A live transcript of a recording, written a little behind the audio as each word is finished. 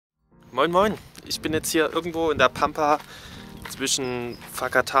Moin Moin, ich bin jetzt hier irgendwo in der Pampa zwischen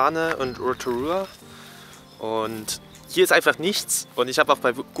Whakatane und Rotorua und hier ist einfach nichts und ich habe auch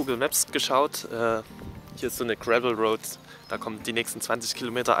bei Google Maps geschaut, hier ist so eine Gravel Road, da kommen die nächsten 20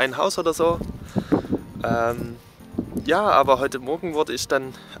 Kilometer ein Haus oder so. Ja, aber heute Morgen wurde ich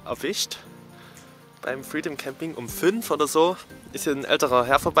dann erwischt beim Freedom Camping um 5 oder so, ist hier ein älterer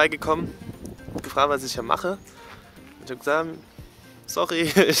Herr vorbeigekommen, gefragt, was ich hier mache. Ich habe gesagt, sorry,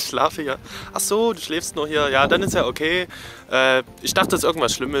 ich schlafe hier. Ach so, du schläfst nur hier. Ja, dann ist ja okay. Ich dachte, es ist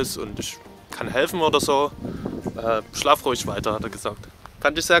irgendwas Schlimmes und ich kann helfen oder so. Schlaf ruhig weiter, hat er gesagt.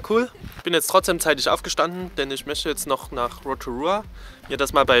 Fand ich sehr cool. Ich bin jetzt trotzdem zeitig aufgestanden, denn ich möchte jetzt noch nach Rotorua mir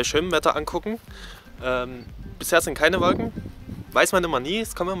das mal bei schönem Wetter angucken. Bisher sind keine Wolken. Weiß man immer nie,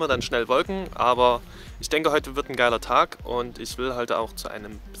 es kommen immer dann schnell Wolken, aber ich denke, heute wird ein geiler Tag und ich will heute auch zu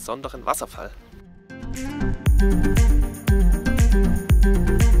einem besonderen Wasserfall.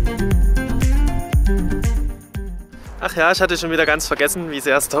 Ach ja, ich hatte schon wieder ganz vergessen, wie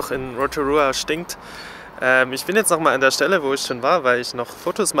sehr es doch in Rotorua stinkt. Ich bin jetzt noch mal an der Stelle, wo ich schon war, weil ich noch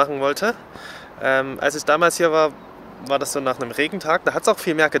Fotos machen wollte. Als ich damals hier war, war das so nach einem Regentag. Da hat es auch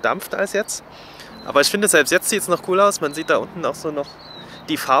viel mehr gedampft als jetzt. Aber ich finde, selbst jetzt sieht es noch cool aus. Man sieht da unten auch so noch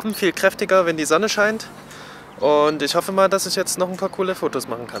die Farben viel kräftiger, wenn die Sonne scheint. Und ich hoffe mal, dass ich jetzt noch ein paar coole Fotos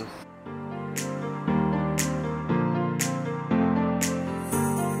machen kann.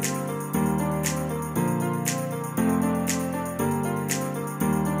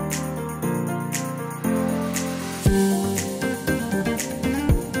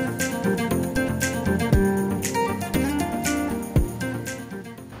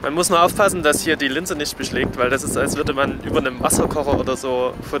 Man muss nur aufpassen, dass hier die Linse nicht beschlägt, weil das ist, als würde man über einem Wasserkocher oder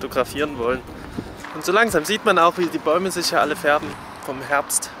so fotografieren wollen. Und so langsam sieht man auch, wie die Bäume sich hier alle färben vom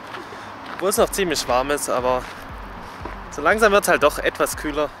Herbst. Wo es noch ziemlich warm ist, aber so langsam wird es halt doch etwas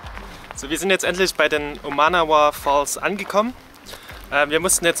kühler. So, wir sind jetzt endlich bei den Omanawa Falls angekommen. Wir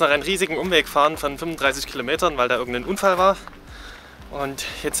mussten jetzt noch einen riesigen Umweg fahren von 35 Kilometern, weil da irgendein Unfall war. Und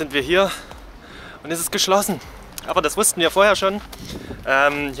jetzt sind wir hier und es ist geschlossen. Aber das wussten wir vorher schon.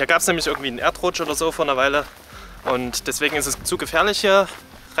 Hier gab es nämlich irgendwie einen Erdrutsch oder so vor einer Weile. Und deswegen ist es zu gefährlich, hier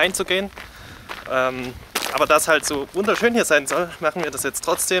reinzugehen. Aber da es halt so wunderschön hier sein soll, machen wir das jetzt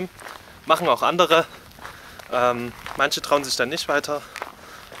trotzdem. Machen auch andere. Manche trauen sich dann nicht weiter.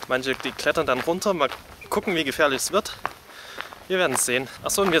 Manche die klettern dann runter. Mal gucken, wie gefährlich es wird. Wir werden es sehen.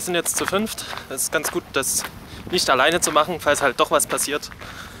 Achso, und wir sind jetzt zu 5. Es ist ganz gut, das nicht alleine zu machen, falls halt doch was passiert.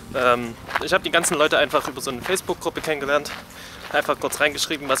 Ich habe die ganzen Leute einfach über so eine Facebook-Gruppe kennengelernt, einfach kurz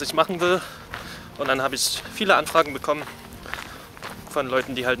reingeschrieben, was ich machen will und dann habe ich viele Anfragen bekommen von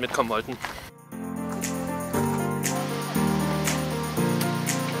Leuten, die halt mitkommen wollten.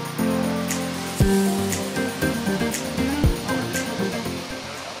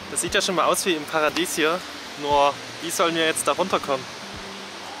 Das sieht ja schon mal aus wie im Paradies hier, nur wie sollen wir jetzt da runterkommen?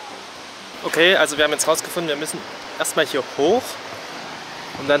 Okay, also wir haben jetzt rausgefunden, wir müssen erstmal hier hoch,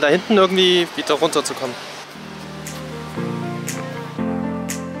 um dann da hinten irgendwie wieder runterzukommen.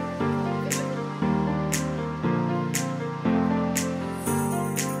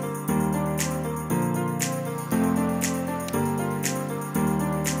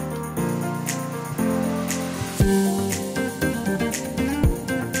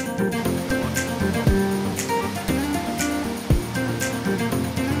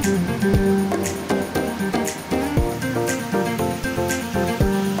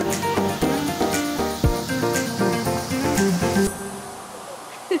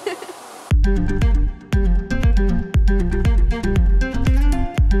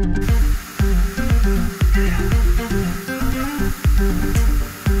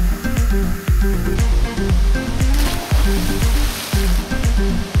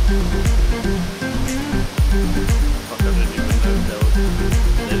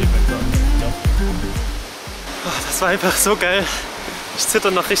 Das war einfach so geil. Ich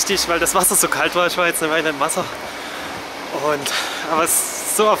zitter noch richtig, weil das Wasser so kalt war. Ich war jetzt eine Weile im Wasser. Aber es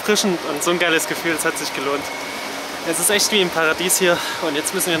ist so erfrischend und so ein geiles Gefühl, es hat sich gelohnt. Es ist echt wie im Paradies hier und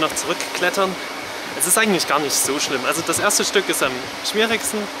jetzt müssen wir noch zurückklettern. Es ist eigentlich gar nicht so schlimm. Also das erste Stück ist am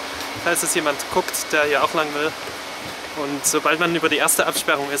schwierigsten, falls es jemand guckt, der hier auch lang will. Und sobald man über die erste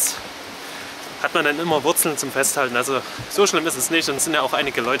Absperrung ist, hat man dann immer Wurzeln zum Festhalten. Also so schlimm ist es nicht und es sind ja auch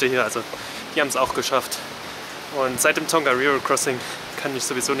einige Leute hier, also die haben es auch geschafft. Und seit dem Tongariro Crossing kann mich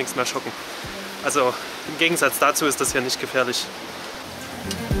sowieso nichts mehr schocken. Also im Gegensatz dazu ist das hier nicht gefährlich.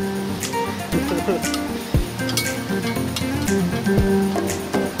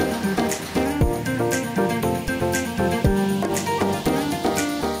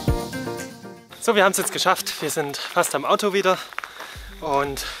 So, wir haben es jetzt geschafft. Wir sind fast am Auto wieder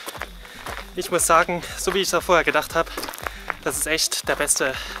und Ich muss sagen, so wie ich es vorher gedacht habe, das ist echt der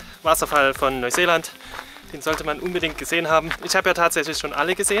beste Wasserfall von Neuseeland. Den sollte man unbedingt gesehen haben. Ich habe ja tatsächlich schon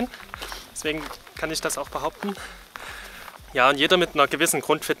alle gesehen, deswegen kann ich das auch behaupten. Ja, und jeder mit einer gewissen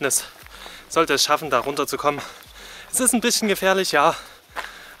Grundfitness sollte es schaffen, da runterzukommen. Es ist ein bisschen gefährlich, ja,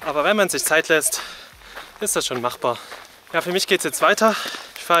 aber wenn man sich Zeit lässt, ist das schon machbar. Ja, für mich geht es jetzt weiter.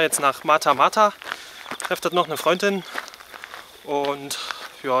 Ich fahre jetzt nach Matamata, treffe dort noch eine Freundin und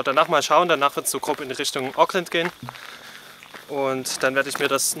ja, danach mal schauen. Danach wird es so grob in Richtung Auckland gehen. Und dann werde ich mir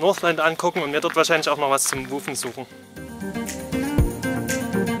das Northland angucken und mir dort wahrscheinlich auch noch was zum Wufen suchen.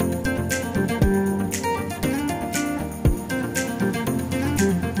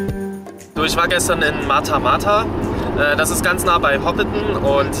 So, ich war gestern in Matamata. Das ist ganz nah bei Hobbiton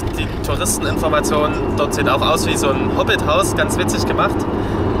und die Touristeninformation dort sieht auch aus wie so ein Hobbithaus, ganz witzig gemacht.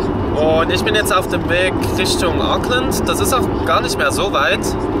 Und ich bin jetzt auf dem Weg Richtung Auckland. Das ist auch gar nicht mehr so weit.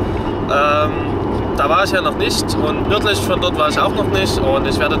 Da war ich ja noch nicht und nördlich von dort war ich auch noch nicht. Und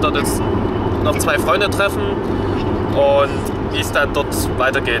ich werde dort jetzt noch 2 Freunde treffen. Und wie es dann dort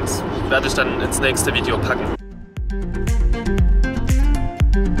weitergeht, werde ich dann ins nächste Video packen.